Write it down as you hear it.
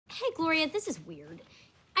Hey, Gloria, this is weird.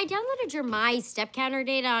 I downloaded your My Step Counter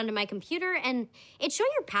data onto my computer, and it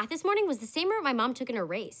showed your path this morning was the same route my mom took in her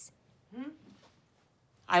race.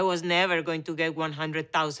 I was never going to get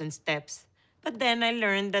 100,000 steps. But then I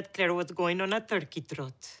learned that Claire was going on a turkey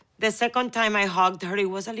trot. The second time I hugged her,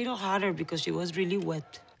 it was a little harder because she was really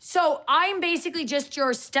wet. So I'm basically just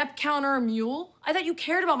your step counter mule? I thought you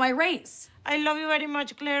cared about my race. I love you very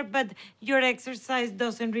much, Claire, but your exercise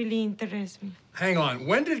doesn't really interest me. Hang on,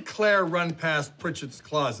 when did Claire run past Pritchett's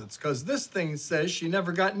closets? Because this thing says she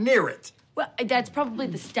never got near it. Well, that's probably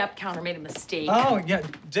the step counter made a mistake. Oh, yeah,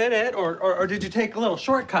 did it? Or did you take a little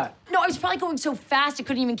shortcut? No, I was probably going so fast it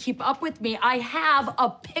couldn't even keep up with me. I have a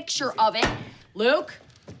picture of it. Luke?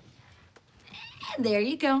 And there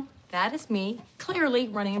you go. That is me, clearly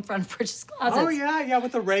running in front of Pritchett's closets. Oh, yeah,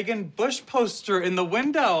 with the Reagan Bush poster in the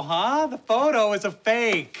window, huh? The photo is a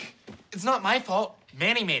fake. It's not my fault.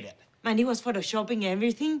 Manny made it. Manny was photoshopping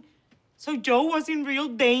everything? So Joe was in real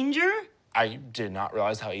danger? I did not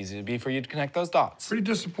realize how easy it'd be for you to connect those dots. Pretty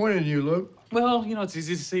disappointed in you, Luke. Well, you know, it's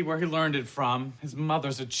easy to see where he learned it from. His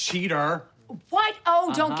mother's a cheater. What?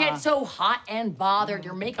 Oh, don't get so hot and bothered.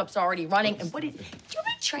 Your makeup's already running. And do you have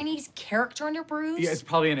a Chinese character on your bruise? Yeah, it's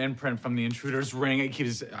probably an imprint from the intruder's ring.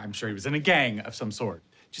 I'm sure he was in a gang of some sort.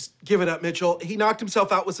 Just give it up, Mitchell. He knocked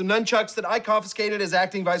himself out with some nunchucks that I confiscated as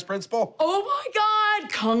acting vice principal. Oh my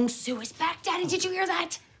God! Kung Su is back, Daddy. Did you hear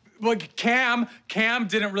that? Well, Cam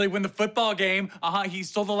didn't really win the football game. He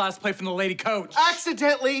stole the last play from the lady coach.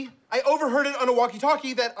 Accidentally, I overheard it on a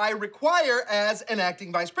walkie-talkie that I require as an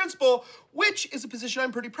acting vice principal, which is a position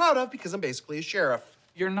I'm pretty proud of because I'm basically a sheriff.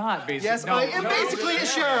 You're not, basically. Yes, no, I am basically a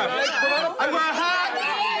sheriff. I wear a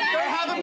hat.